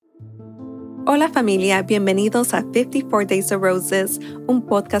Hola familia, bienvenidos a 54 Days of Roses, un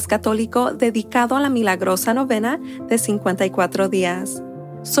podcast católico dedicado a la milagrosa novena de 54 días.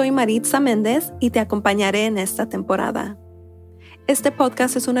 Soy Maritza Méndez y te acompañaré en esta temporada. Este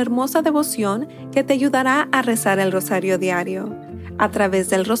podcast es una hermosa devoción que te ayudará a rezar el rosario diario. A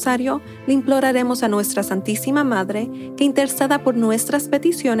través del rosario, le imploraremos a nuestra Santísima Madre que interceda por nuestras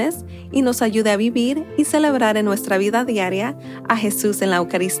peticiones y nos ayude a vivir y celebrar en nuestra vida diaria a Jesús en la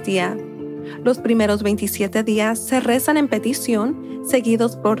Eucaristía. Los primeros 27 días se rezan en petición,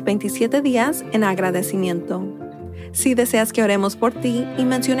 seguidos por 27 días en agradecimiento. Si deseas que oremos por ti y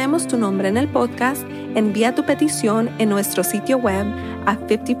mencionemos tu nombre en el podcast, envía tu petición en nuestro sitio web a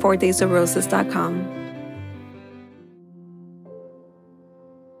 54daysofroses.com.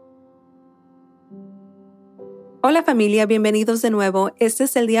 Hola familia, bienvenidos de nuevo. Este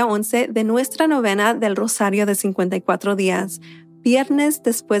es el día 11 de nuestra novena del Rosario de 54 días, viernes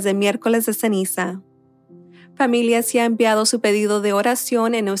después de miércoles de ceniza. Familia, si ha enviado su pedido de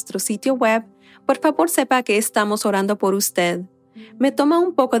oración en nuestro sitio web, por favor sepa que estamos orando por usted. Me toma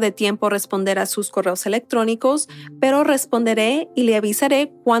un poco de tiempo responder a sus correos electrónicos, pero responderé y le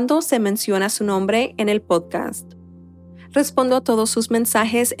avisaré cuando se menciona su nombre en el podcast. Respondo a todos sus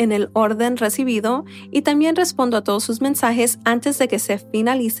mensajes en el orden recibido y también respondo a todos sus mensajes antes de que se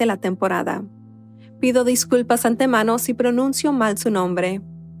finalice la temporada. Pido disculpas antemano si pronuncio mal su nombre.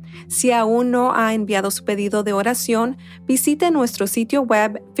 Si aún no ha enviado su pedido de oración, visite nuestro sitio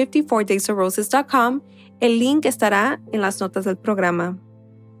web 54daysofroses.com. El link estará en las notas del programa.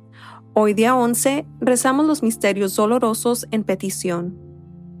 Hoy día 11, rezamos los misterios dolorosos en petición.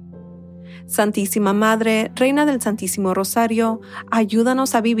 Santísima Madre, Reina del Santísimo Rosario,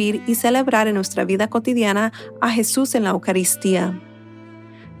 ayúdanos a vivir y celebrar en nuestra vida cotidiana a Jesús en la Eucaristía.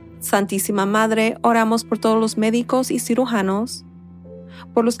 Santísima Madre, oramos por todos los médicos y cirujanos,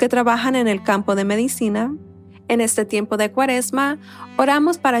 por los que trabajan en el campo de medicina. En este tiempo de Cuaresma,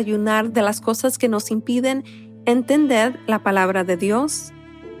 oramos para ayunar de las cosas que nos impiden entender la palabra de Dios.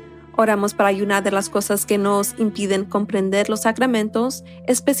 Oramos para ayunar de las cosas que nos impiden comprender los sacramentos,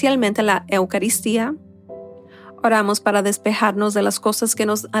 especialmente la Eucaristía. Oramos para despejarnos de las cosas que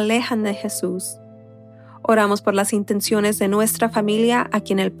nos alejan de Jesús. Oramos por las intenciones de nuestra familia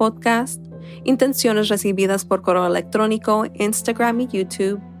aquí en el podcast, intenciones recibidas por correo electrónico, Instagram y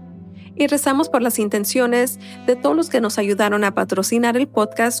YouTube. Y rezamos por las intenciones de todos los que nos ayudaron a patrocinar el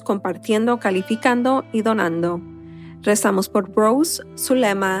podcast compartiendo, calificando y donando. Rezamos por Rose,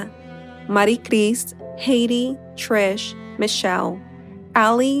 Zulema, Marie Chris, Heidi, Trish, Michelle,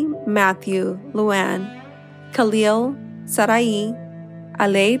 Ali, Matthew, Luann, Khalil, Sarai,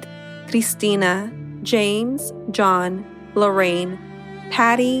 Aleid, Cristina, James, John, Lorraine,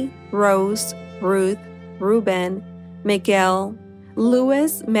 Patty, Rose, Ruth, Ruben, Miguel,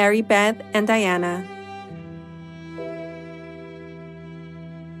 Louis, Mary Beth, and Diana.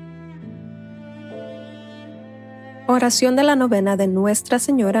 Oración de la novena de Nuestra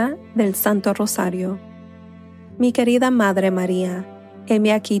Señora del Santo Rosario. Mi querida Madre María,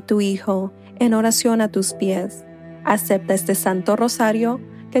 heme aquí tu Hijo, en oración a tus pies. Acepta este Santo Rosario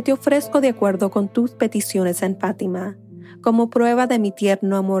que te ofrezco de acuerdo con tus peticiones en Fátima, como prueba de mi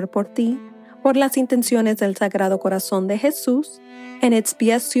tierno amor por ti, por las intenciones del Sagrado Corazón de Jesús, en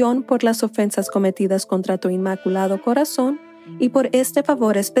expiación por las ofensas cometidas contra tu Inmaculado Corazón y por este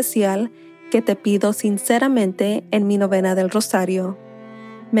favor especial que te pido sinceramente en mi novena del Rosario.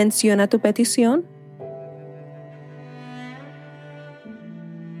 ¿Menciona tu petición?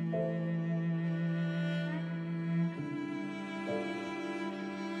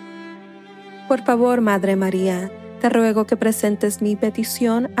 Por favor, Madre María, te ruego que presentes mi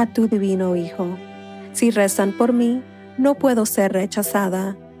petición a tu divino Hijo. Si rezan por mí, no puedo ser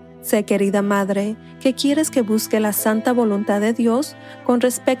rechazada. Sé, querida Madre, que quieres que busque la santa voluntad de Dios con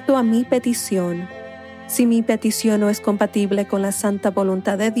respecto a mi petición. Si mi petición no es compatible con la santa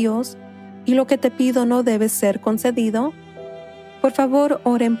voluntad de Dios y lo que te pido no debe ser concedido, por favor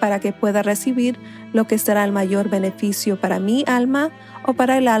oren para que pueda recibir lo que será el mayor beneficio para mi alma o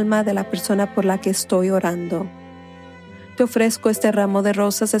para el alma de la persona por la que estoy orando. Te ofrezco este ramo de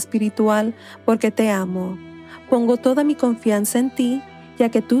rosas espiritual porque te amo. Pongo toda mi confianza en ti, ya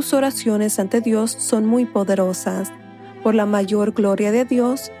que tus oraciones ante Dios son muy poderosas. Por la mayor gloria de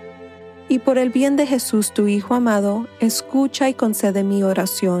Dios y por el bien de Jesús tu Hijo amado, escucha y concede mi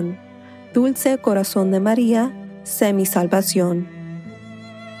oración. Dulce corazón de María, sé mi salvación.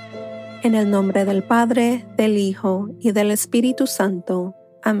 En el nombre del Padre, del Hijo y del Espíritu Santo.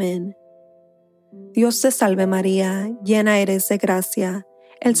 Amén. Dios te salve María, llena eres de gracia,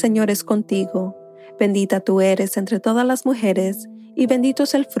 el Señor es contigo. Bendita tú eres entre todas las mujeres, y bendito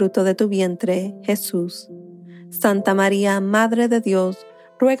es el fruto de tu vientre, Jesús. Santa María, Madre de Dios,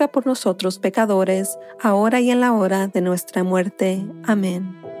 ruega por nosotros pecadores, ahora y en la hora de nuestra muerte.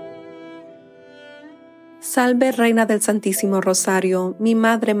 Amén. Salve, Reina del Santísimo Rosario, mi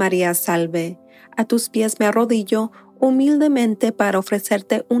Madre María, salve. A tus pies me arrodillo humildemente para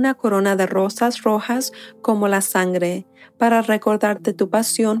ofrecerte una corona de rosas rojas como la sangre, para recordarte tu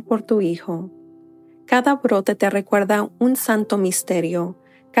pasión por tu Hijo. Cada brote te recuerda un santo misterio,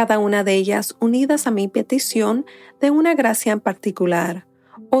 cada una de ellas unidas a mi petición de una gracia en particular.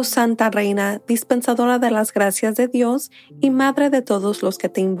 Oh Santa Reina, dispensadora de las gracias de Dios y Madre de todos los que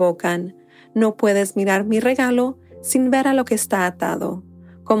te invocan, no puedes mirar mi regalo sin ver a lo que está atado.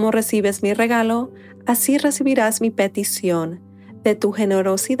 Como recibes mi regalo, así recibirás mi petición. De tu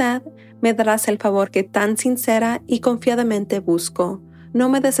generosidad me darás el favor que tan sincera y confiadamente busco. No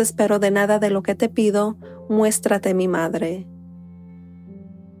me desespero de nada de lo que te pido, muéstrate mi Madre.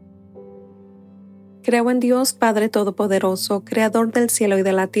 Creo en Dios Padre Todopoderoso, Creador del cielo y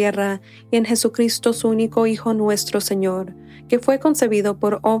de la tierra, y en Jesucristo su único Hijo nuestro Señor, que fue concebido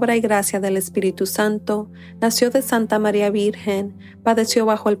por obra y gracia del Espíritu Santo, nació de Santa María Virgen, padeció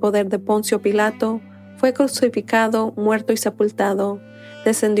bajo el poder de Poncio Pilato, fue crucificado, muerto y sepultado,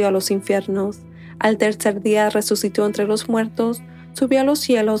 descendió a los infiernos, al tercer día resucitó entre los muertos, subió a los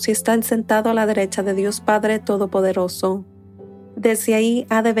cielos y está sentado a la derecha de Dios Padre Todopoderoso. Desde ahí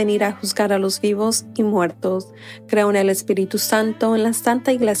ha de venir a juzgar a los vivos y muertos. Creo en el Espíritu Santo, en la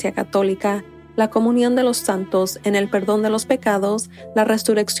Santa Iglesia Católica, la comunión de los santos, en el perdón de los pecados, la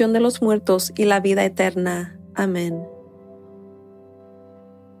resurrección de los muertos y la vida eterna. Amén.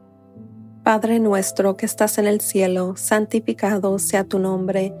 Padre nuestro que estás en el cielo, santificado sea tu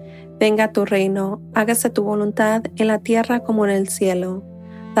nombre. Venga tu reino, hágase tu voluntad en la tierra como en el cielo.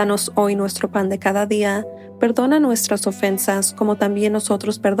 Danos hoy nuestro pan de cada día. Perdona nuestras ofensas como también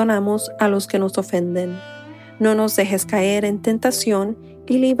nosotros perdonamos a los que nos ofenden. No nos dejes caer en tentación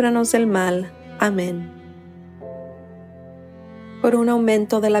y líbranos del mal. Amén. Por un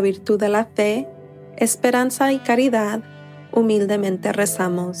aumento de la virtud de la fe, esperanza y caridad, humildemente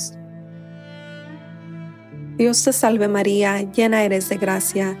rezamos. Dios te salve María, llena eres de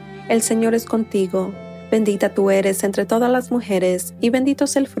gracia, el Señor es contigo. Bendita tú eres entre todas las mujeres, y bendito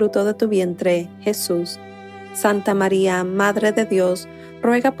es el fruto de tu vientre, Jesús. Santa María, Madre de Dios,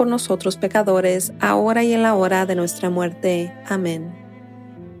 ruega por nosotros pecadores, ahora y en la hora de nuestra muerte. Amén.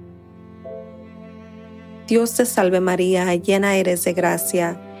 Dios te salve María, llena eres de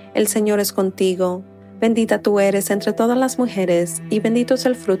gracia, el Señor es contigo. Bendita tú eres entre todas las mujeres, y bendito es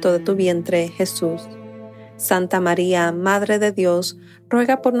el fruto de tu vientre, Jesús. Santa María, Madre de Dios,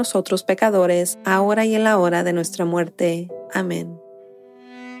 ruega por nosotros pecadores, ahora y en la hora de nuestra muerte. Amén.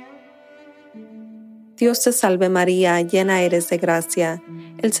 Dios te salve María, llena eres de gracia,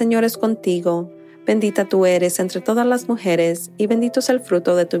 el Señor es contigo, bendita tú eres entre todas las mujeres, y bendito es el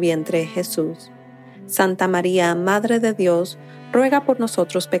fruto de tu vientre, Jesús. Santa María, Madre de Dios, ruega por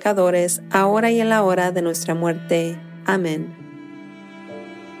nosotros pecadores, ahora y en la hora de nuestra muerte. Amén.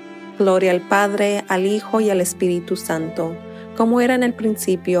 Gloria al Padre, al Hijo y al Espíritu Santo, como era en el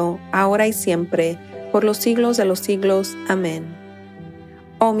principio, ahora y siempre, por los siglos de los siglos. Amén.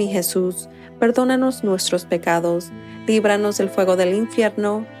 Oh mi Jesús, perdónanos nuestros pecados, líbranos del fuego del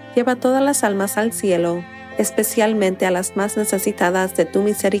infierno, lleva todas las almas al cielo, especialmente a las más necesitadas de tu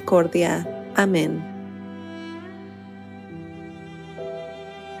misericordia. Amén.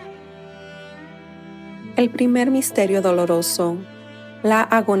 El primer misterio doloroso, la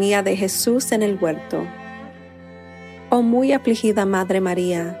agonía de Jesús en el huerto. Oh muy afligida Madre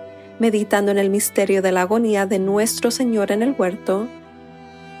María, meditando en el misterio de la agonía de nuestro Señor en el huerto,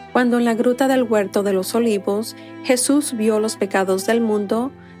 cuando en la gruta del huerto de los olivos Jesús vio los pecados del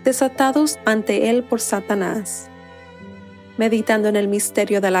mundo desatados ante él por Satanás. Meditando en el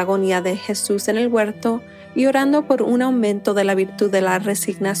misterio de la agonía de Jesús en el huerto y orando por un aumento de la virtud de la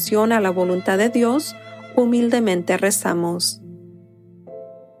resignación a la voluntad de Dios, humildemente rezamos.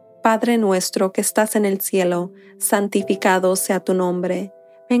 Padre nuestro que estás en el cielo, santificado sea tu nombre.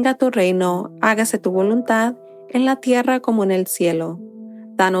 Venga tu reino, hágase tu voluntad, en la tierra como en el cielo.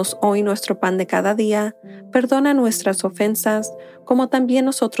 Danos hoy nuestro pan de cada día, perdona nuestras ofensas, como también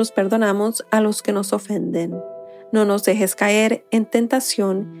nosotros perdonamos a los que nos ofenden. No nos dejes caer en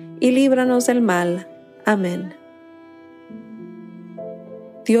tentación y líbranos del mal. Amén.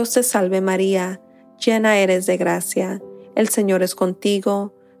 Dios te salve María, llena eres de gracia, el Señor es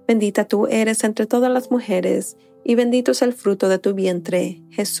contigo, bendita tú eres entre todas las mujeres, y bendito es el fruto de tu vientre,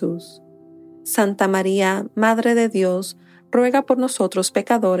 Jesús. Santa María, Madre de Dios, ruega por nosotros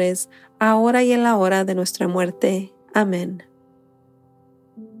pecadores, ahora y en la hora de nuestra muerte. Amén.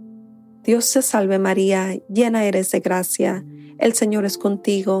 Dios te salve María, llena eres de gracia, el Señor es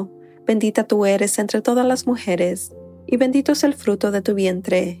contigo, bendita tú eres entre todas las mujeres, y bendito es el fruto de tu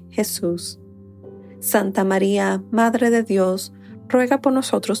vientre, Jesús. Santa María, Madre de Dios, ruega por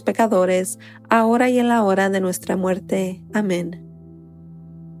nosotros pecadores, ahora y en la hora de nuestra muerte. Amén.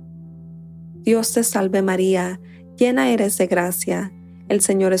 Dios te salve María, llena eres de gracia, el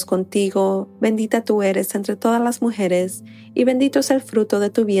Señor es contigo, bendita tú eres entre todas las mujeres, y bendito es el fruto de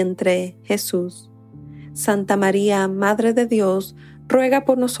tu vientre, Jesús. Santa María, Madre de Dios, ruega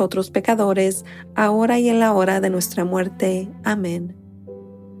por nosotros pecadores, ahora y en la hora de nuestra muerte. Amén.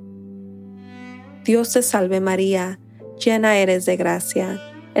 Dios te salve María, llena eres de gracia,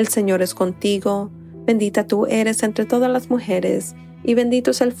 el Señor es contigo, bendita tú eres entre todas las mujeres, y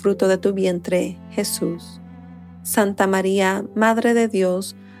bendito es el fruto de tu vientre, Jesús. Santa María, Madre de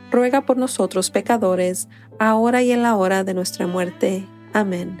Dios, ruega por nosotros pecadores, ahora y en la hora de nuestra muerte.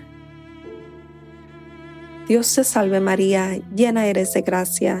 Amén. Dios te salve María, llena eres de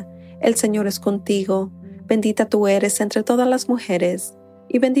gracia, el Señor es contigo, bendita tú eres entre todas las mujeres,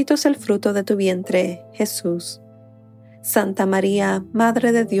 y bendito es el fruto de tu vientre, Jesús. Santa María,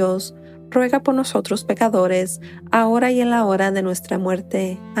 Madre de Dios, ruega por nosotros pecadores, ahora y en la hora de nuestra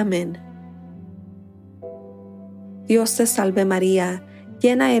muerte. Amén. Dios te salve María,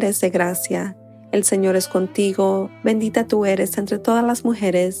 llena eres de gracia, el Señor es contigo, bendita tú eres entre todas las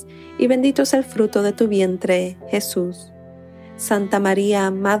mujeres, y bendito es el fruto de tu vientre, Jesús. Santa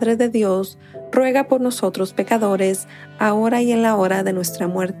María, Madre de Dios, ruega por nosotros pecadores, ahora y en la hora de nuestra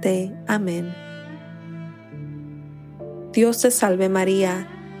muerte. Amén. Dios te salve María,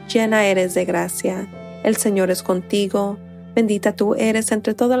 llena eres de gracia, el Señor es contigo, bendita tú eres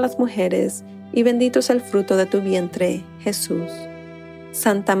entre todas las mujeres, y bendito es el fruto de tu vientre, Jesús.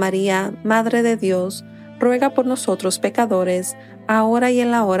 Santa María, Madre de Dios, ruega por nosotros pecadores, ahora y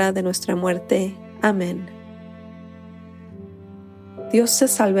en la hora de nuestra muerte. Amén. Dios te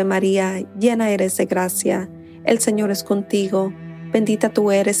salve María, llena eres de gracia, el Señor es contigo, bendita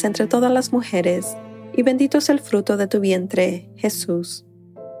tú eres entre todas las mujeres, y bendito es el fruto de tu vientre, Jesús.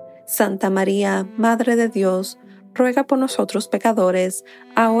 Santa María, Madre de Dios, ruega por nosotros pecadores,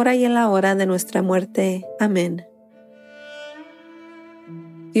 ahora y en la hora de nuestra muerte. Amén.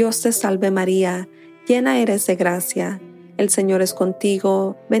 Dios te salve María, llena eres de gracia, el Señor es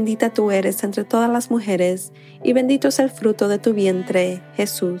contigo, bendita tú eres entre todas las mujeres, y bendito es el fruto de tu vientre,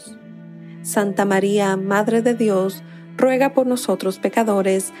 Jesús. Santa María, Madre de Dios, ruega por nosotros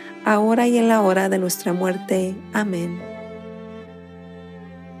pecadores, ahora y en la hora de nuestra muerte. Amén.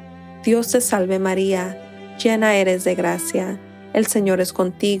 Dios te salve María, llena eres de gracia, el Señor es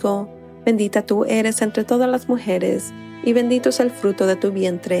contigo, bendita tú eres entre todas las mujeres, y bendito es el fruto de tu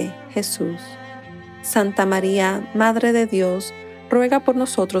vientre, Jesús. Santa María, Madre de Dios, ruega por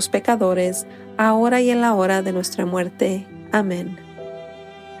nosotros pecadores, ahora y en la hora de nuestra muerte. Amén.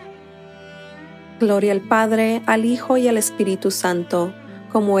 Gloria al Padre, al Hijo y al Espíritu Santo,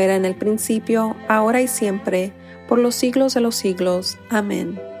 como era en el principio, ahora y siempre, por los siglos de los siglos.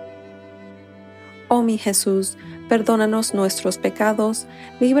 Amén. Oh mi Jesús, perdónanos nuestros pecados,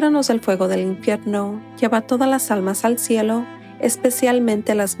 líbranos del fuego del infierno, lleva todas las almas al cielo,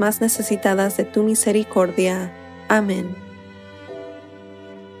 especialmente las más necesitadas de tu misericordia. Amén.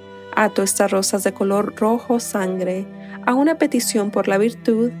 Ato estas rosas de color rojo sangre a una petición por la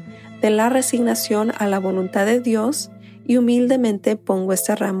virtud de la resignación a la voluntad de Dios, y humildemente pongo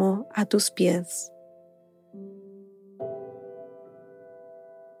este ramo a tus pies.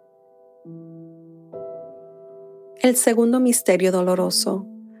 El segundo misterio doloroso,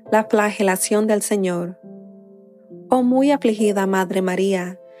 la flagelación del Señor. Oh muy afligida Madre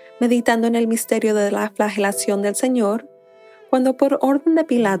María, meditando en el misterio de la flagelación del Señor, cuando por orden de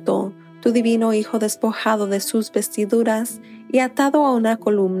Pilato, tu divino Hijo despojado de sus vestiduras y atado a una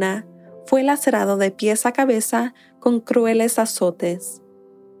columna, fue lacerado de pies a cabeza con crueles azotes.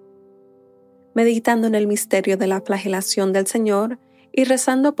 Meditando en el misterio de la flagelación del Señor y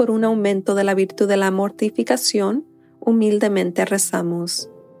rezando por un aumento de la virtud de la mortificación, humildemente rezamos.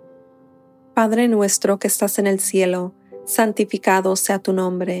 Padre nuestro que estás en el cielo, santificado sea tu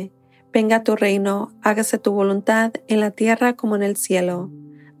nombre. Venga tu reino, hágase tu voluntad en la tierra como en el cielo.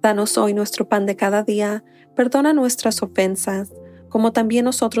 Danos hoy nuestro pan de cada día, perdona nuestras ofensas, como también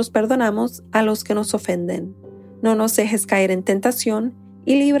nosotros perdonamos a los que nos ofenden. No nos dejes caer en tentación,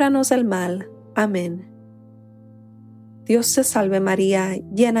 y líbranos del mal. Amén. Dios te salve María,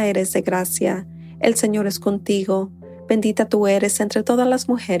 llena eres de gracia, el Señor es contigo, bendita tú eres entre todas las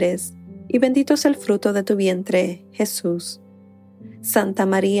mujeres, y bendito es el fruto de tu vientre, Jesús. Santa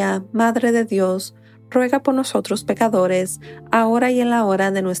María, Madre de Dios, ruega por nosotros pecadores, ahora y en la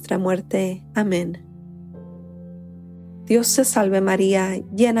hora de nuestra muerte. Amén. Dios te salve María,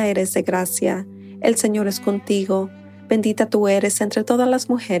 llena eres de gracia, el Señor es contigo, bendita tú eres entre todas las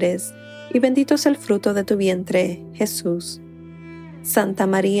mujeres, y bendito es el fruto de tu vientre, Jesús. Santa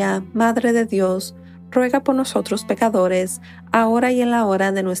María, Madre de Dios, ruega por nosotros pecadores, ahora y en la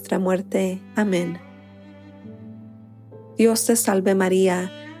hora de nuestra muerte. Amén. Dios te salve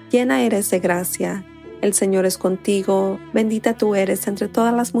María, llena eres de gracia, el Señor es contigo, bendita tú eres entre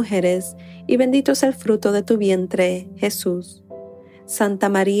todas las mujeres, y bendito es el fruto de tu vientre, Jesús. Santa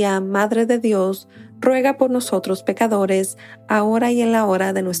María, Madre de Dios, ruega por nosotros pecadores, ahora y en la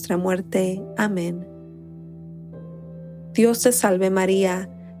hora de nuestra muerte. Amén. Dios te salve María,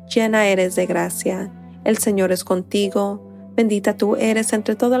 llena eres de gracia, el Señor es contigo, bendita tú eres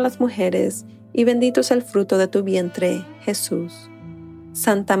entre todas las mujeres, y bendito es el fruto de tu vientre, Jesús.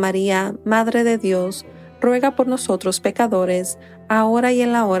 Santa María, Madre de Dios, ruega por nosotros pecadores, ahora y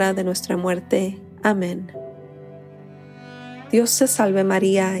en la hora de nuestra muerte. Amén. Dios te salve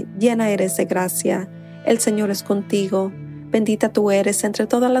María, llena eres de gracia, el Señor es contigo, bendita tú eres entre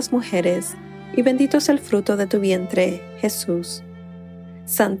todas las mujeres, y bendito es el fruto de tu vientre, Jesús.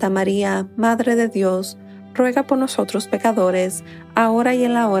 Santa María, Madre de Dios, ruega por nosotros pecadores, ahora y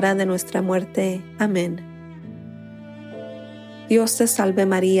en la hora de nuestra muerte. Amén. Dios te salve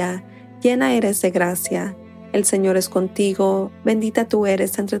María, llena eres de gracia, el Señor es contigo, bendita tú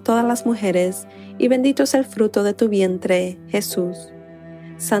eres entre todas las mujeres, y bendito es el fruto de tu vientre, Jesús.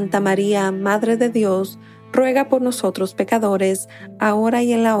 Santa María, Madre de Dios, ruega por nosotros pecadores, ahora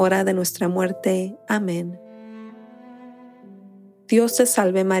y en la hora de nuestra muerte. Amén. Dios te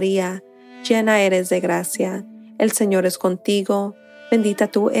salve María, llena eres de gracia, el Señor es contigo, bendita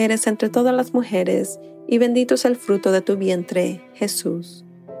tú eres entre todas las mujeres, y bendito es el fruto de tu vientre, Jesús.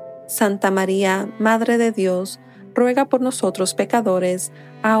 Santa María, Madre de Dios, ruega por nosotros pecadores,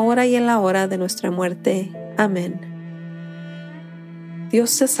 ahora y en la hora de nuestra muerte. Amén.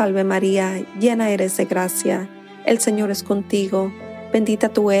 Dios te salve María, llena eres de gracia, el Señor es contigo, bendita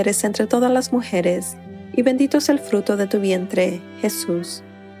tú eres entre todas las mujeres, y bendito es el fruto de tu vientre, Jesús.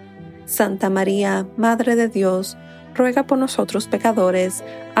 Santa María, Madre de Dios, ruega por nosotros pecadores,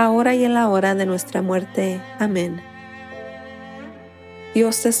 ahora y en la hora de nuestra muerte. Amén.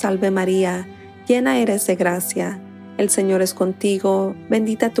 Dios te salve María, llena eres de gracia, el Señor es contigo,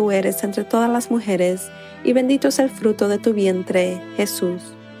 bendita tú eres entre todas las mujeres, y bendito es el fruto de tu vientre,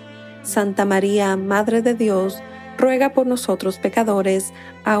 Jesús. Santa María, Madre de Dios, ruega por nosotros pecadores,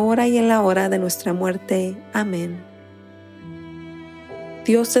 ahora y en la hora de nuestra muerte. Amén.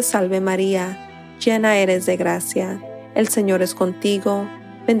 Dios te salve María, llena eres de gracia, el Señor es contigo,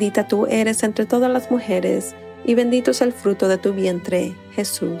 bendita tú eres entre todas las mujeres, y bendito es el fruto de tu vientre,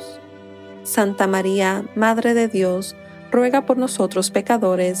 Jesús. Santa María, Madre de Dios, ruega por nosotros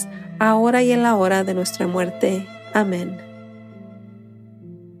pecadores, ahora y en la hora de nuestra muerte. Amén.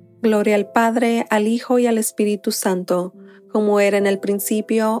 Gloria al Padre, al Hijo y al Espíritu Santo, como era en el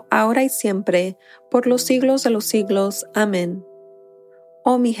principio, ahora y siempre, por los siglos de los siglos. Amén.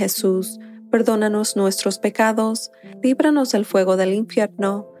 Oh mi Jesús, perdónanos nuestros pecados, líbranos del fuego del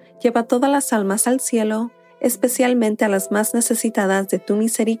infierno, lleva todas las almas al cielo, especialmente a las más necesitadas de tu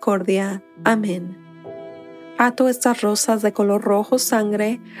misericordia. Amén. Ato estas rosas de color rojo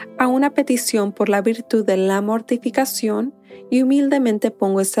sangre a una petición por la virtud de la mortificación y humildemente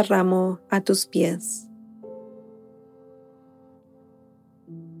pongo este ramo a tus pies.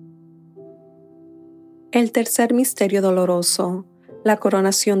 El tercer misterio doloroso, la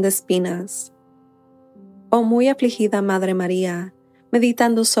coronación de espinas. Oh muy afligida Madre María,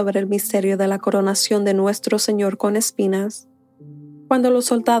 meditando sobre el misterio de la coronación de nuestro Señor con espinas, cuando los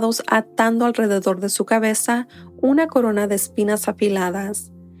soldados, atando alrededor de su cabeza una corona de espinas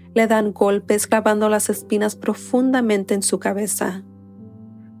afiladas, le dan golpes clavando las espinas profundamente en su cabeza.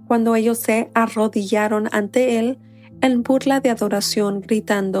 Cuando ellos se arrodillaron ante él, en burla de adoración,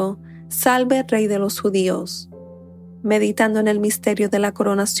 gritando, «Salve, Rey de los Judíos». Meditando en el misterio de la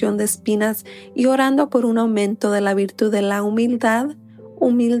coronación de espinas y orando por un aumento de la virtud de la humildad,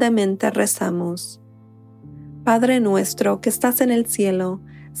 humildemente rezamos. Padre nuestro que estás en el cielo,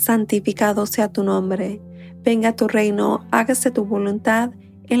 santificado sea tu nombre. Venga tu reino, hágase tu voluntad,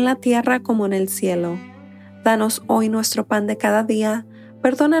 en la tierra como en el cielo. Danos hoy nuestro pan de cada día.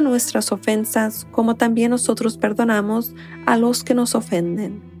 Perdona nuestras ofensas, como también nosotros perdonamos a los que nos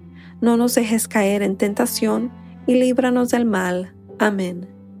ofenden. No nos dejes caer en tentación, y líbranos del mal. Amén.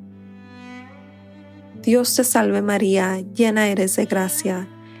 Dios te salve María, llena eres de gracia.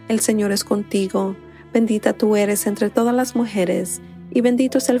 El Señor es contigo. bendita tú eres entre todas las mujeres, y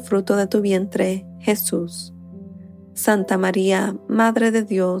bendito es el fruto de tu vientre, Jesús. Santa María, Madre de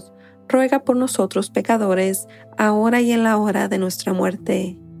Dios, ruega por nosotros pecadores, ahora y en la hora de nuestra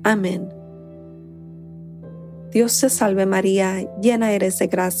muerte. Amén. Dios te salve María, llena eres de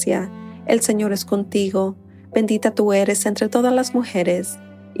gracia, el Señor es contigo, bendita tú eres entre todas las mujeres,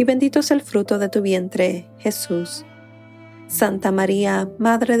 y bendito es el fruto de tu vientre, Jesús. Santa María,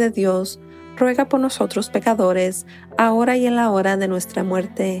 Madre de Dios, ruega por nosotros pecadores, ahora y en la hora de nuestra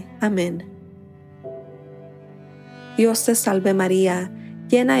muerte. Amén. Dios te salve María,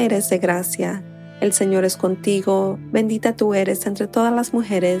 llena eres de gracia, el Señor es contigo, bendita tú eres entre todas las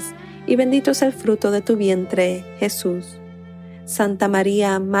mujeres, y bendito es el fruto de tu vientre, Jesús. Santa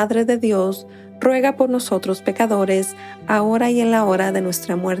María, Madre de Dios, ruega por nosotros pecadores, ahora y en la hora de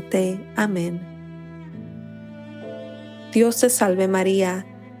nuestra muerte. Amén. Dios te salve María,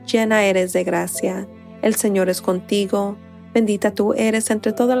 llena eres de gracia, el Señor es contigo, bendita tú eres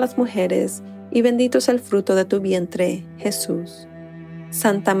entre todas las mujeres, y bendito es el fruto de tu vientre, Jesús.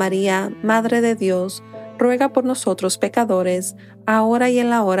 Santa María, Madre de Dios, ruega por nosotros pecadores, ahora y en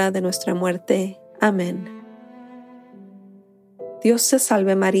la hora de nuestra muerte. Amén. Dios te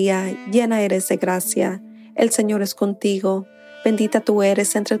salve María, llena eres de gracia, el Señor es contigo, bendita tú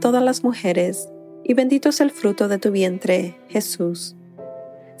eres entre todas las mujeres, y bendito es el fruto de tu vientre, Jesús.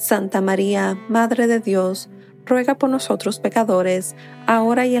 Santa María, Madre de Dios, ruega por nosotros pecadores,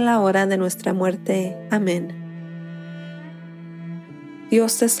 ahora y en la hora de nuestra muerte. Amén.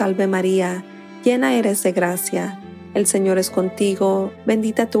 Dios te salve María, llena eres de gracia, el Señor es contigo,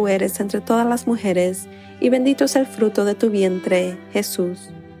 bendita tú eres entre todas las mujeres, y bendito es el fruto de tu vientre, Jesús.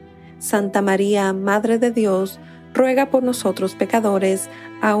 Santa María, Madre de Dios, ruega por nosotros pecadores,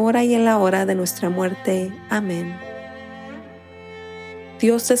 ahora y en la hora de nuestra muerte. Amén.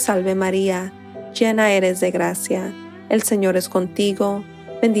 Dios te salve María, llena eres de gracia, el Señor es contigo,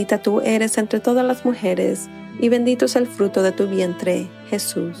 bendita tú eres entre todas las mujeres, y bendito es el fruto de tu vientre,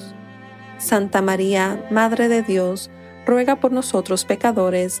 Jesús. Santa María, Madre de Dios, ruega por nosotros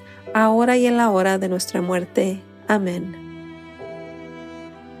pecadores, ahora y en la hora de nuestra muerte. Amén.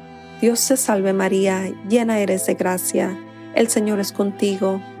 Dios te salve María, llena eres de gracia, el Señor es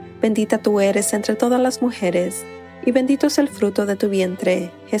contigo, bendita tú eres entre todas las mujeres, y bendito es el fruto de tu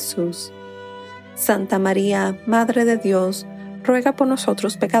vientre, Jesús. Santa María, Madre de Dios, ruega por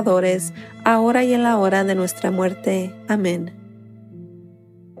nosotros pecadores, ahora y en la hora de nuestra muerte. Amén.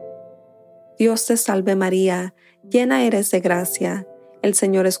 Dios te salve María, llena eres de gracia, el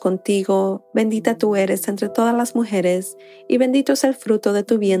Señor es contigo, bendita tú eres entre todas las mujeres, y bendito es el fruto de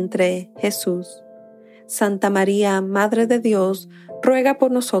tu vientre, Jesús. Santa María, Madre de Dios, ruega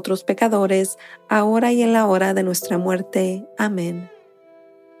por nosotros pecadores, ahora y en la hora de nuestra muerte. Amén.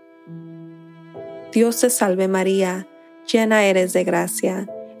 Dios te salve María, llena eres de gracia,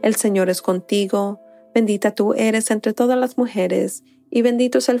 el Señor es contigo, bendita tú eres entre todas las mujeres, y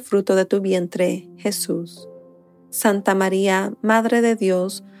bendito es el fruto de tu vientre, Jesús. Santa María, Madre de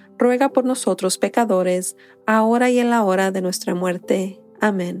Dios, ruega por nosotros pecadores, ahora y en la hora de nuestra muerte.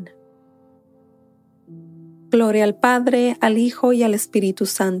 Amén. Gloria al Padre, al Hijo y al Espíritu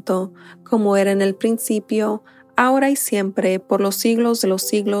Santo, como era en el principio, ahora y siempre, por los siglos de los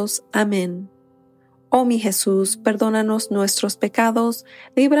siglos. Amén. Oh mi Jesús, perdónanos nuestros pecados,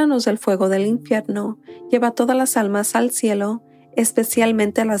 líbranos del fuego del infierno, lleva todas las almas al cielo,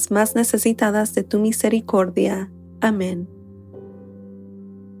 especialmente a las más necesitadas de tu misericordia. Amén.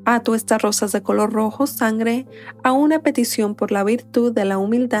 Ato estas rosas de color rojo sangre a una petición por la virtud de la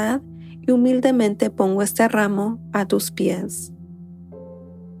humildad y humildemente pongo este ramo a tus pies.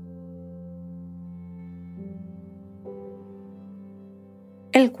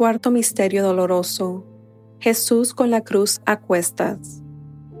 El cuarto misterio doloroso. Jesús con la cruz a cuestas.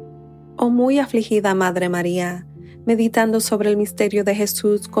 Oh muy afligida Madre María, meditando sobre el misterio de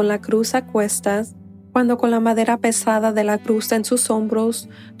Jesús con la cruz a cuestas, cuando con la madera pesada de la cruz en sus hombros,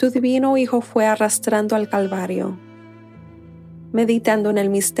 tu divino Hijo fue arrastrando al Calvario. Meditando en el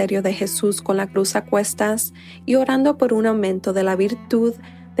misterio de Jesús con la cruz a cuestas y orando por un aumento de la virtud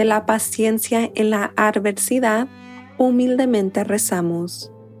de la paciencia en la adversidad, humildemente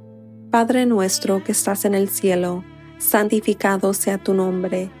rezamos. Padre nuestro que estás en el cielo, santificado sea tu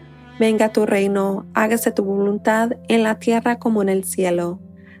nombre. Venga tu reino, hágase tu voluntad en la tierra como en el cielo.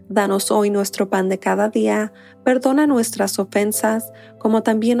 Danos hoy nuestro pan de cada día, perdona nuestras ofensas, como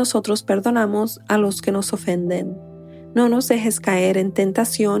también nosotros perdonamos a los que nos ofenden. No nos dejes caer en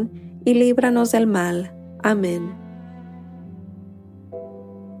tentación y líbranos del mal. Amén.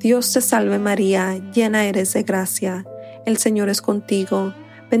 Dios te salve María, llena eres de gracia, el Señor es contigo.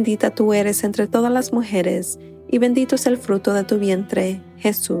 bendita tú eres entre todas las mujeres, y bendito es el fruto de tu vientre,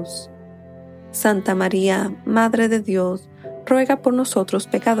 Jesús. Santa María, Madre de Dios, ruega por nosotros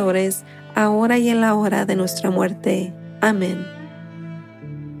pecadores, ahora y en la hora de nuestra muerte. Amén.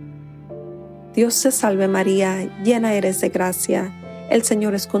 Dios te salve María, llena eres de gracia, el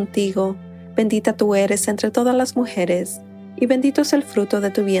Señor es contigo, bendita tú eres entre todas las mujeres, y bendito es el fruto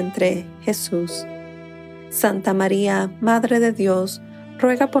de tu vientre, Jesús. Santa María, Madre de Dios,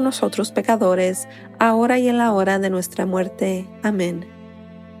 ruega por nosotros pecadores, ahora y en la hora de nuestra muerte. Amén.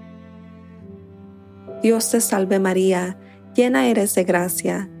 Dios te salve María, llena eres de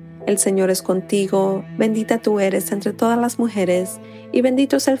gracia, el Señor es contigo, bendita tú eres entre todas las mujeres, y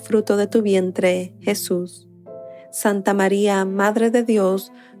bendito es el fruto de tu vientre, Jesús. Santa María, Madre de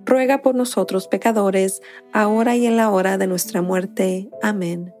Dios, ruega por nosotros pecadores, ahora y en la hora de nuestra muerte.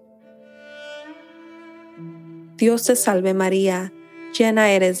 Amén. Dios te salve María, llena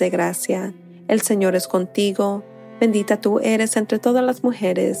eres de gracia, el Señor es contigo, bendita tú eres entre todas las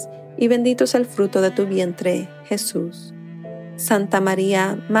mujeres, y bendito es el fruto de tu vientre, Jesús. Santa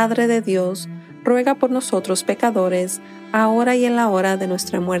María, Madre de Dios, ruega por nosotros pecadores, ahora y en la hora de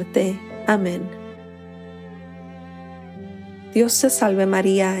nuestra muerte. Amén. Dios te salve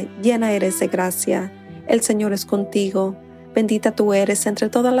María, llena eres de gracia, el Señor es contigo, bendita tú eres entre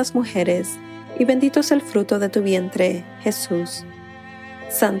todas las mujeres, y bendito es el fruto de tu vientre, Jesús.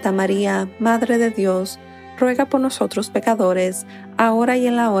 Santa María, Madre de Dios, ruega por nosotros pecadores, ahora y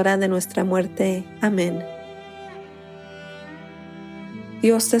en la hora de nuestra muerte. Amén.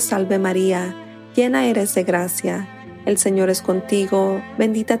 Dios te salve María, llena eres de gracia, el Señor es contigo,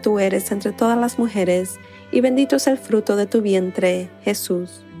 bendita tú eres entre todas las mujeres, y bendito es el fruto de tu vientre,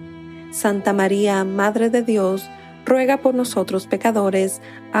 Jesús. Santa María, Madre de Dios, ruega por nosotros pecadores,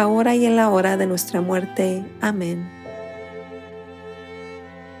 ahora y en la hora de nuestra muerte. Amén.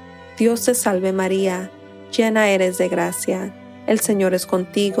 Dios te salve María, llena eres de gracia, el Señor es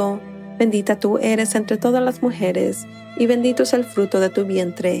contigo, bendita tú eres entre todas las mujeres, y bendito es el fruto de tu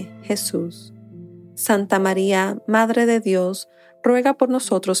vientre, Jesús. Santa María, Madre de Dios, ruega por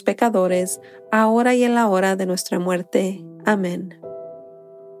nosotros pecadores, ahora y en la hora de nuestra muerte. Amén.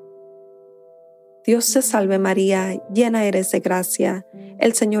 Dios te salve María, llena eres de gracia,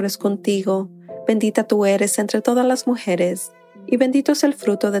 el Señor es contigo, bendita tú eres entre todas las mujeres, y bendito es el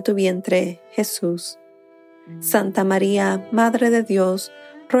fruto de tu vientre, Jesús. Santa María, Madre de Dios,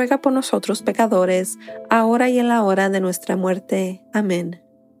 ruega por nosotros pecadores, ahora y en la hora de nuestra muerte. Amén.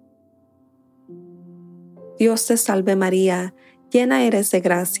 Dios te salve María, llena eres de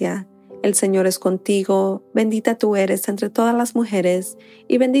gracia, el Señor es contigo, bendita tú eres entre todas las mujeres,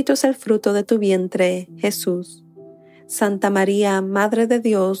 y bendito es el fruto de tu vientre, Jesús. Santa María, Madre de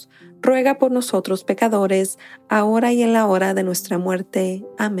Dios, ruega por nosotros pecadores, ahora y en la hora de nuestra muerte.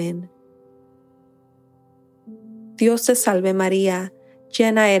 Amén. Dios te salve María,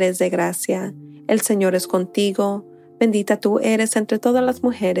 llena eres de gracia, el Señor es contigo, bendita tú eres entre todas las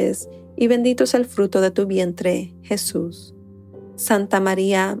mujeres, y bendito es el fruto de tu vientre, Jesús. Santa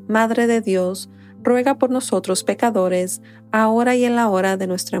María, Madre de Dios, ruega por nosotros pecadores, ahora y en la hora de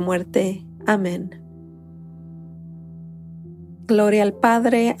nuestra muerte. Amén. Gloria al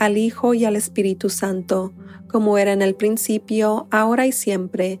Padre, al Hijo y al Espíritu Santo, como era en el principio, ahora y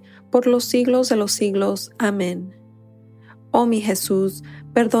siempre, por los siglos de los siglos. Amén. Oh mi Jesús,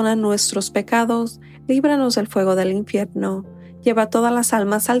 perdona nuestros pecados, líbranos del fuego del infierno, lleva todas las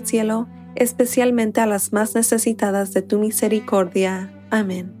almas al cielo, especialmente a las más necesitadas de tu misericordia.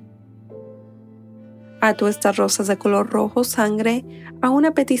 Amén. Ato estas rosas de color rojo sangre a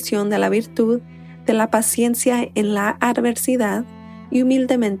una petición de la virtud, de la paciencia en la adversidad, y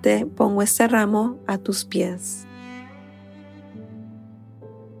humildemente pongo este ramo a tus pies.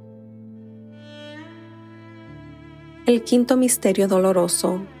 El quinto misterio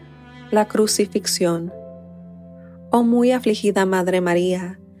doloroso, la crucifixión. Oh muy afligida Madre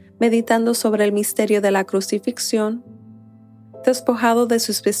María, meditando sobre el misterio de la crucifixión, despojado de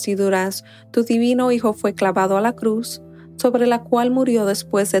sus vestiduras, tu divino Hijo fue clavado a la cruz, sobre la cual murió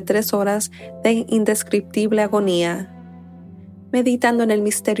después de 3 horas de indescriptible agonía. Meditando en el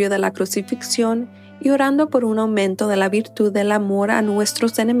misterio de la crucifixión y orando por un aumento de la virtud del amor a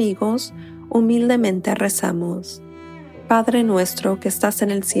nuestros enemigos, humildemente rezamos. Padre nuestro que estás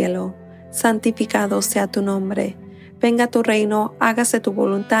en el cielo, santificado sea tu nombre. Venga tu reino, hágase tu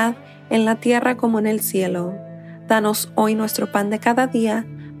voluntad, en la tierra como en el cielo. Danos hoy nuestro pan de cada día,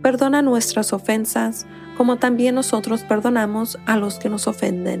 perdona nuestras ofensas, como también nosotros perdonamos a los que nos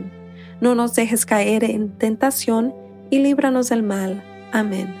ofenden. No nos dejes caer en tentación, y líbranos del mal.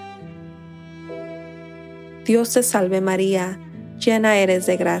 Amén. Dios te salve María, llena eres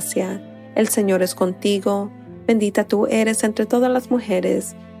de gracia. El Señor es contigo. Bendita tú eres entre todas las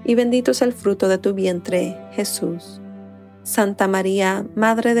mujeres, y bendito es el fruto de tu vientre, Jesús. Santa María,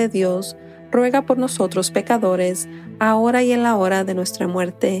 Madre de Dios, ruega por nosotros pecadores, ahora y en la hora de nuestra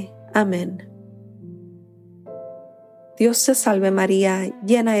muerte. Amén. Dios te salve María,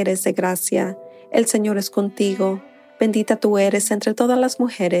 llena eres de gracia. El Señor es contigo. Bendita tú eres entre todas las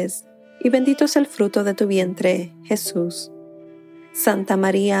mujeres, y bendito es el fruto de tu vientre, Jesús. Santa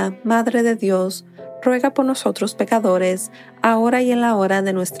María, Madre de Dios, ruega por nosotros pecadores, ahora y en la hora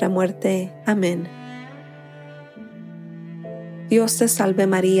de nuestra muerte. Amén. Dios te salve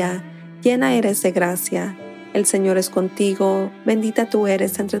María, llena eres de gracia. El Señor es contigo, bendita tú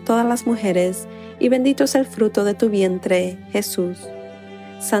eres entre todas las mujeres, y bendito es el fruto de tu vientre, Jesús.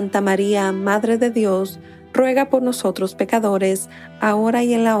 Santa María, Madre de Dios, ruega por nosotros pecadores, ahora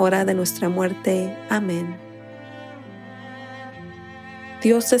y en la hora de nuestra muerte. Amén.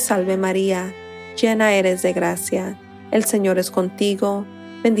 Dios te salve María, llena eres de gracia. El Señor es contigo,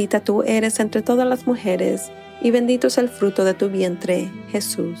 bendita tú eres entre todas las mujeres, y bendito es el fruto de tu vientre,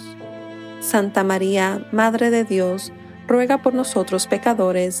 Jesús. Santa María, Madre de Dios, ruega por nosotros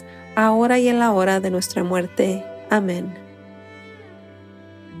pecadores, ahora y en la hora de nuestra muerte. Amén.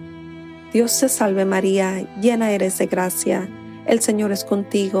 Dios te salve María, llena eres de gracia. El Señor es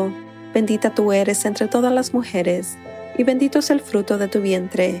contigo, bendita tú eres entre todas las mujeres, y bendito es el fruto de tu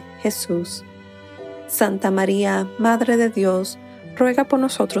vientre, Jesús. Santa María, Madre de Dios, ruega por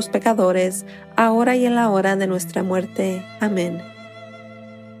nosotros pecadores, ahora y en la hora de nuestra muerte. Amén.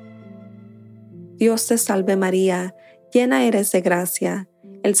 Dios te salve María, llena eres de gracia.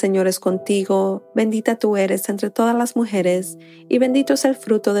 El Señor es contigo, bendita tú eres entre todas las mujeres, y bendito es el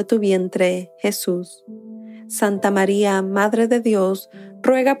fruto de tu vientre, Jesús. Santa María, Madre de Dios,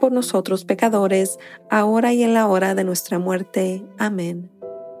 ruega por nosotros pecadores, ahora y en la hora de nuestra muerte. Amén.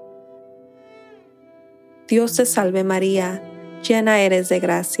 Dios te salve María, llena eres de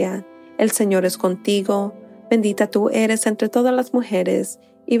gracia. El Señor es contigo, bendita tú eres entre todas las mujeres,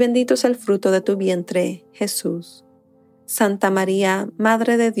 y bendito es el fruto de tu vientre, Jesús. Santa María,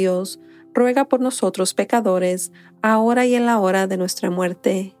 Madre de Dios, ruega por nosotros pecadores, ahora y en la hora de nuestra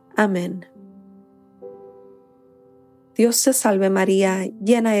muerte. Amén. Dios te salve María,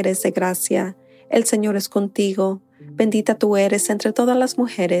 llena eres de gracia. El Señor es contigo, bendita tú eres entre todas las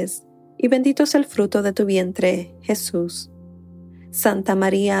mujeres, y bendito es el fruto de tu vientre, Jesús. Santa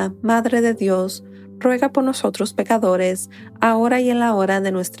María, Madre de Dios, ruega por nosotros pecadores, ahora y en la hora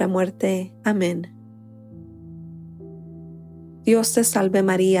de nuestra muerte. Amén. Dios te salve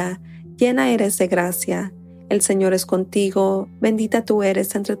María, llena eres de gracia. El Señor es contigo, bendita tú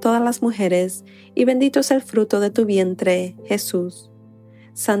eres entre todas las mujeres, y bendito es el fruto de tu vientre, Jesús.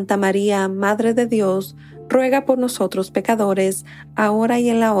 Santa María, Madre de Dios, ruega por nosotros pecadores, ahora y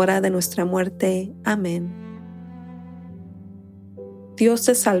en la hora de nuestra muerte. Amén. Dios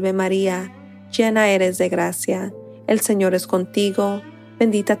te salve María, llena eres de gracia. El Señor es contigo,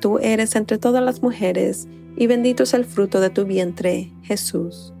 bendita tú eres entre todas las mujeres, y bendito es el fruto de tu vientre,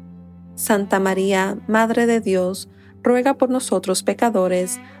 Jesús. Santa María, Madre de Dios, ruega por nosotros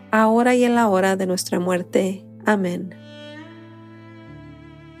pecadores, ahora y en la hora de nuestra muerte. Amén.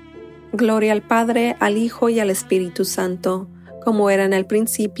 Gloria al Padre, al Hijo y al Espíritu Santo, como era en el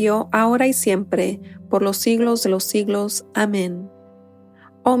principio, ahora y siempre, por los siglos de los siglos. Amén.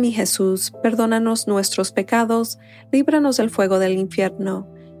 Oh mi Jesús, perdónanos nuestros pecados, líbranos del fuego del infierno,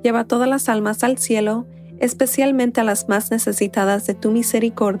 lleva todas las almas al cielo, especialmente a las más necesitadas de tu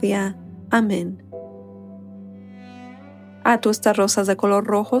misericordia. Amén. Ato estas rosas de color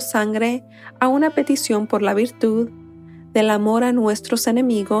rojo sangre a una petición por la virtud del amor a nuestros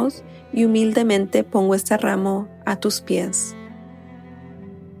enemigos, y humildemente pongo este ramo a tus pies.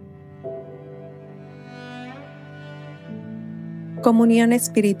 Comunión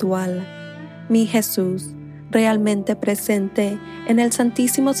espiritual. Mi Jesús, realmente presente en el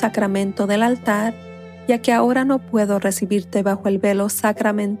Santísimo Sacramento del altar, ya que ahora no puedo recibirte bajo el velo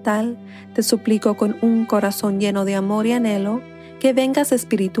sacramental, te suplico con un corazón lleno de amor y anhelo, que vengas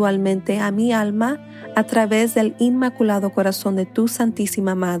espiritualmente a mi alma a través del Inmaculado Corazón de tu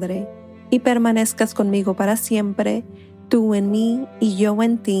Santísima Madre, y permanezcas conmigo para siempre, tú en mí y yo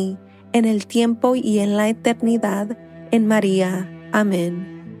en ti, en el tiempo y en la eternidad, en María. Amén.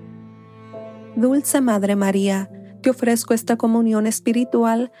 Dulce Madre María, te ofrezco esta comunión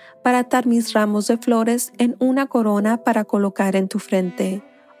espiritual para atar mis ramos de flores en una corona para colocar en tu frente.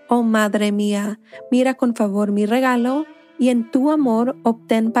 Oh Madre mía, mira con favor mi regalo y en tu amor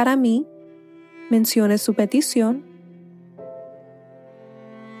obtén para mí. Mencione su petición.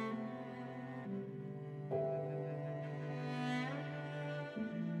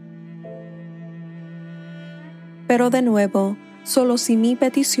 Pero de nuevo, solo si mi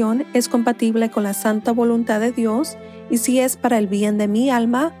petición es compatible con la santa voluntad de Dios y si es para el bien de mi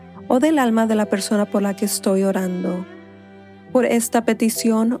alma o del alma de la persona por la que estoy orando. Por esta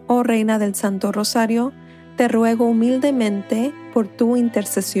petición, oh Reina del Santo Rosario, te ruego humildemente por tu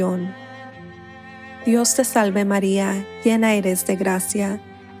intercesión. Dios te salve María, llena eres de gracia.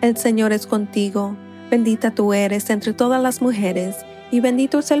 El Señor es contigo, bendita tú eres entre todas las mujeres, y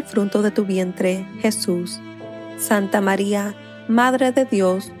bendito es el fruto de tu vientre, Jesús. Santa María, Madre de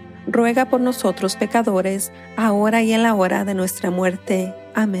Dios, ruega por nosotros pecadores, ahora y en la hora de nuestra muerte.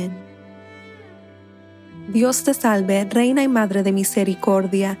 Amén. Dios te salve, Reina y Madre de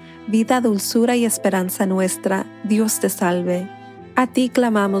misericordia, vida, dulzura y esperanza nuestra. Dios te salve. A ti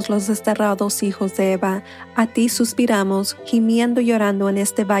clamamos los desterrados hijos de Eva, a ti suspiramos, gimiendo y llorando en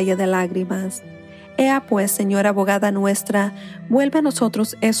este valle de lágrimas. Ea pues, Señora abogada nuestra, vuelve a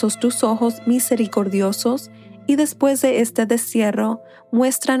nosotros esos tus ojos misericordiosos, y después de este destierro,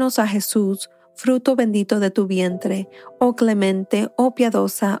 muéstranos a Jesús, fruto bendito de tu vientre. Oh clemente, oh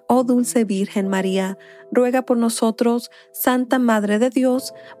piadosa, oh dulce Virgen María, ruega por nosotros, Santa Madre de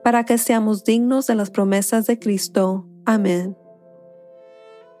Dios, para que seamos dignos de las promesas de Cristo. Amén.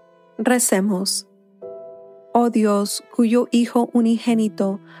 Recemos. Oh Dios, cuyo Hijo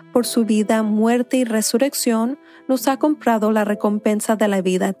unigénito, por su vida, muerte y resurrección, nos ha comprado la recompensa de la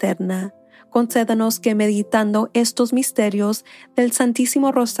vida eterna. Concédanos que, meditando estos misterios del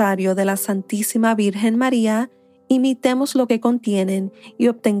Santísimo Rosario de la Santísima Virgen María, imitemos lo que contienen y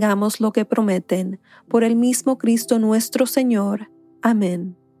obtengamos lo que prometen. Por el mismo Cristo nuestro Señor.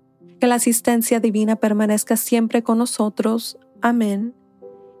 Amén. Que la asistencia divina permanezca siempre con nosotros. Amén.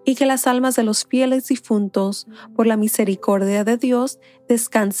 Y que las almas de los fieles difuntos, por la misericordia de Dios,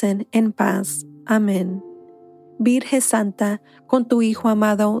 descansen en paz. Amén. Virgen Santa, con tu Hijo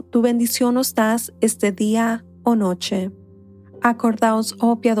amado, tu bendición nos das este día o noche. Acordaos,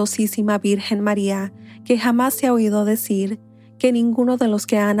 oh piadosísima Virgen María, que jamás se ha oído decir que ninguno de los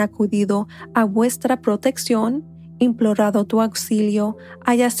que han acudido a vuestra protección, implorado tu auxilio,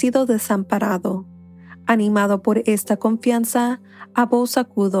 haya sido desamparado. Animado por esta confianza, a vos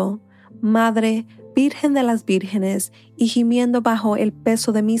acudo, Madre, Virgen de las vírgenes, y gimiendo bajo el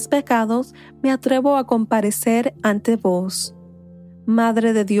peso de mis pecados, me atrevo a comparecer ante vos.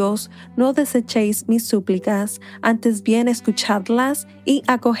 Madre de Dios, no desechéis mis súplicas, antes bien escuchadlas y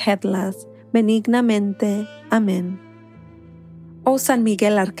acogedlas benignamente. Amén. Oh San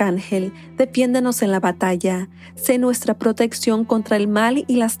Miguel Arcángel, defiéndenos en la batalla, sé nuestra protección contra el mal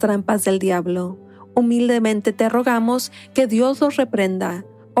y las trampas del diablo. Humildemente te rogamos que Dios los reprenda.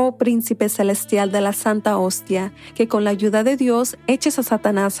 Oh Príncipe Celestial de la Santa Hostia, que con la ayuda de Dios eches a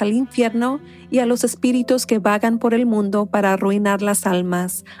Satanás al infierno y a los espíritus que vagan por el mundo para arruinar las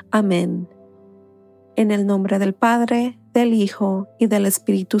almas. Amén. En el nombre del Padre, del Hijo y del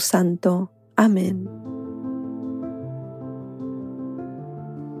Espíritu Santo. Amén.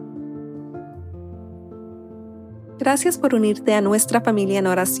 Gracias por unirte a nuestra familia en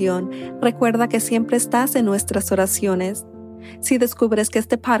oración. Recuerda que siempre estás en nuestras oraciones. Si descubres que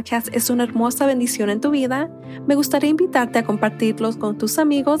este podcast es una hermosa bendición en tu vida, me gustaría invitarte a compartirlos con tus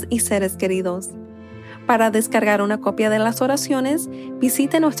amigos y seres queridos. Para descargar una copia de las oraciones,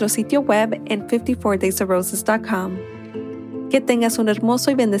 visite nuestro sitio web en 54daysofroses.com. Que tengas un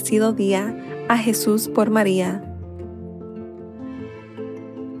hermoso y bendecido día. A Jesús por María.